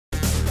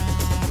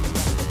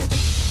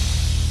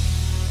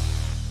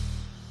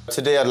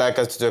Today I'd like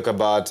us to talk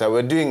about,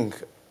 we're doing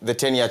the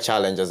 10-year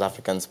challenge as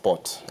African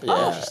sport. Yeah,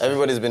 oh.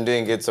 Everybody's been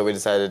doing it, so we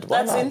decided, why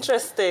That's not?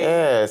 Interesting.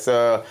 Yeah,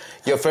 so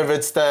your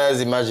favorite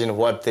stars, imagine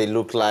what they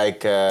look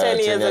like 10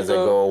 years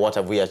ago. What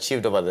have we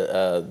achieved over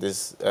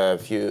this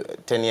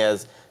 10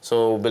 years?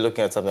 So we'll be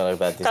looking at something like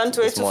that Can't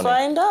wait to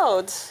find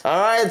out.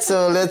 All right,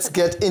 so let's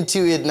get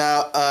into it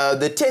now.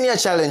 The 10-year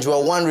challenge,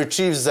 where one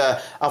retrieves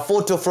a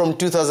photo from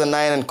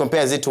 2009 and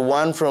compares it to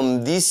one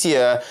from this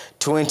year,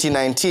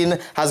 2019,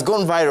 has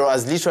gone viral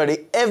as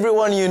literally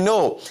everyone you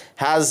know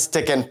has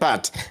taken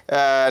part.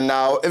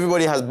 Now,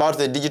 everybody has bowed to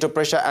the digital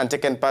pressure and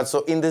taken part.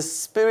 So in the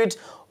spirit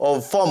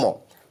of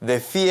FOMO,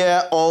 the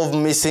fear of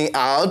missing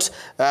out,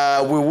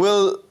 we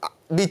will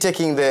be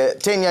taking the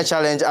 10-year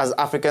challenge as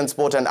African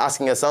sport and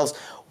asking ourselves,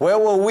 where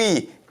were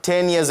we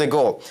 10 years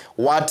ago?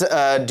 What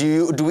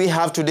do we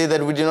have today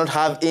that we did not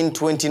have in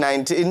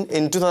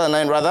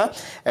 2009 rather?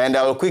 And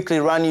I will quickly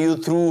run you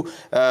through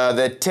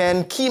the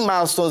 10 key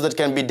milestones that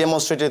can be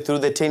demonstrated through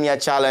the 10-year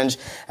challenge,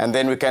 and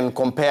then we can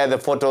compare the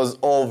photos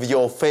of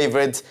your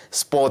favorite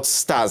sports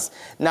stars.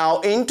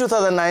 Now, in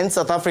 2009,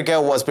 South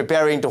Africa was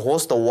preparing to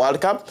host the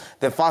World Cup,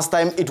 the first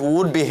time it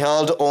would be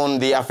held on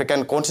the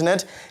African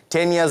continent.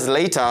 10 years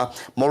later,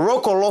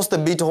 Morocco lost the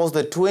bid to host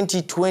the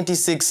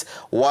 2026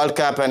 World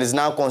Cup and is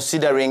now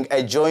considering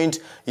a joint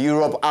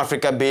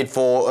Europe-Africa bid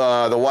for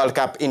the World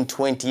Cup in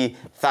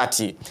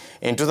 2030.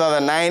 In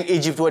 2009,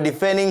 Egypt were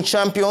defending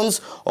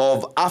champions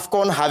of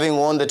AFCON, having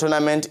won the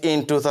tournament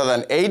in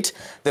 2008.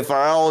 The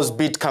Pharaohs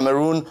beat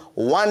Cameroon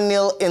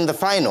 1-0 in the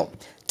final.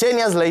 10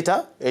 years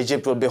later,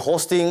 Egypt will be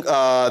hosting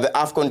the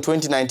AFCON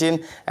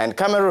 2019, and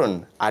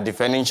Cameroon are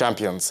defending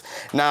champions.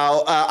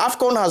 Now,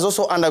 AFCON has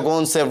also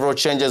undergone several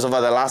changes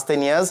over the last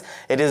 10 years.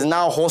 It is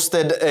now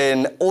hosted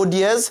in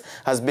ODIs,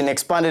 has been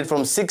expanded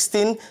from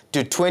 16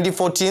 to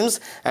 24 teams,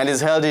 and is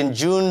held in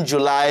June,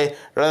 July,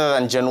 rather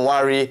than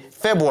January,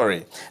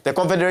 February. The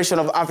Confederation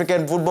of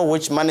African Football,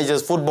 which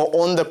manages football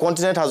on the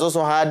continent, has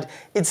also had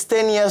its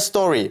 10-year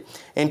story.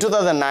 In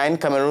 2009,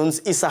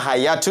 Cameroon's Issa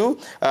Hayatou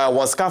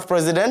was CAF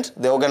president.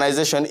 The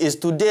organization is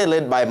today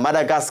led by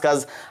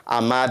Madagascar's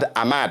Ahmad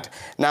Ahmad.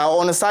 Now,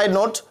 on a side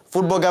note,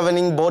 football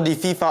governing body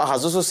FIFA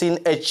has also seen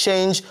a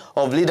change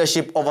of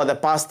leadership over the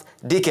past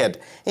decade.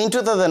 In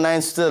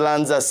 2009,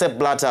 Switzerland's Sepp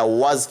Blatter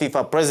was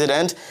FIFA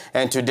president,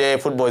 and today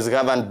football is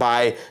governed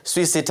by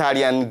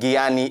Swiss-Italian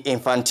Gianni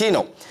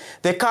Infantino.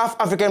 The CAF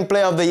African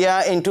Player of the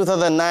Year in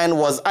 2009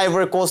 was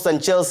Ivory Coast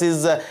and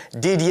Chelsea's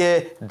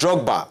Didier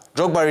Drogba.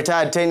 Drogba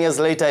retired 10 years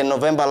later in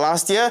November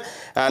last year,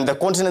 and the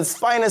continent's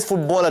finest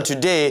footballer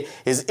today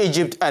is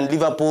Egypt and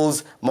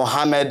Liverpool's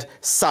Mohamed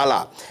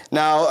Salah.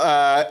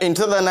 Now, in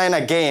 2009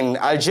 again,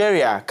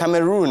 Algeria,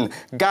 Cameroon,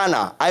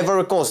 Ghana,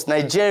 Ivory Coast,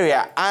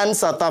 Nigeria, and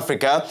South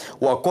Africa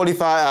were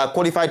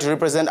qualified to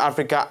represent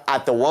Africa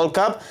at the World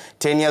Cup.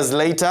 10 years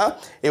later,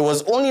 it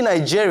was only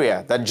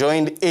Nigeria that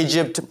joined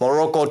Egypt,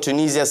 Morocco,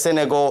 Tunisia,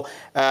 Senegal,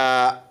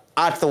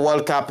 at the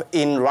World Cup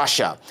in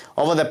Russia.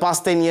 Over the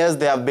past 10 years,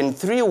 there have been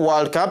 3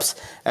 World Cups,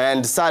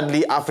 and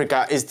sadly,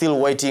 Africa is still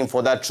waiting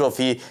for that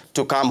trophy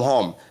to come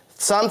home.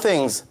 Some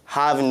things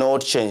have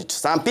not changed.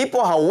 Some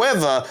people,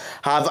 however,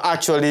 have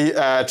actually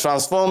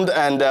transformed,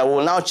 and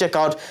we'll now check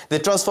out the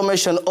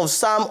transformation of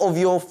some of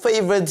your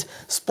favorite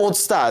sports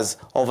stars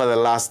over the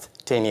last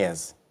 10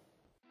 years.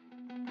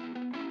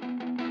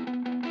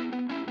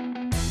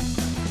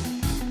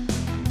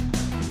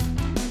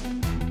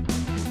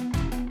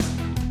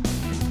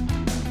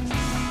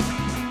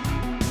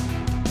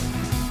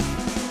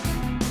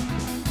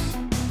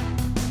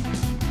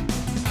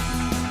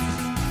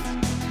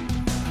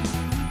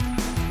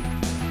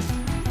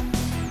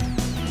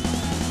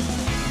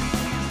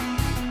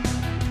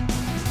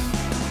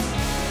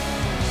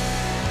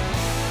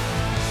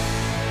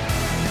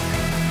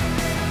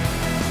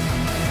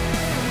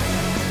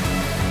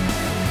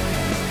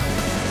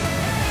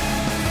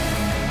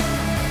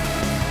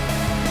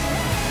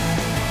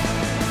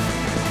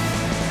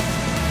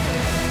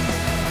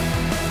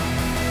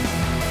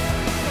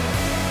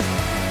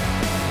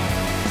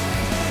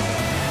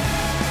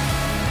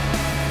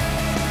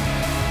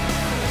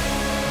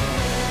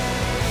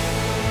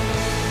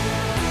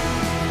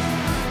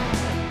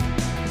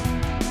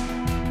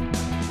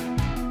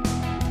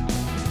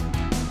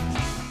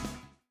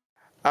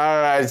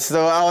 All right,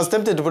 so I was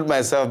tempted to put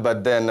myself,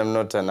 but then I'm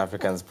not an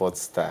African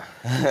sports star.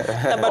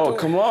 Oh,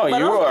 come on,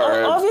 you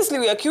are. Obviously,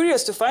 we are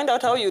curious to find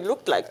out how you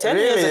looked like 10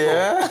 years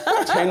ago.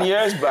 Yeah? 10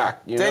 years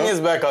back, 10 years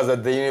back, I was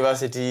at the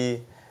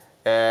university,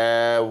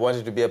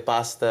 wanted to be a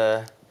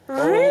pastor.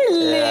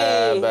 Really?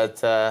 Yeah,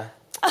 but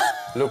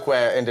look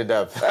where I ended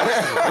up.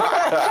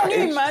 Can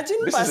you imagine?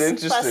 This is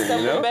interesting, Pastor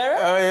you know?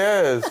 Oh,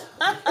 yes.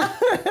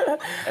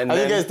 And have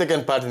you guys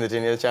taken part in the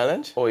 10-year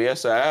challenge? Oh,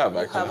 yes, I have,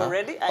 actually. You have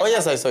already? Oh,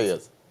 yes, I saw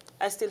yours.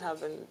 I still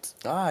haven't.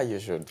 Ah, you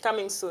should.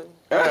 Coming soon.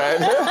 All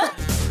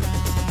right.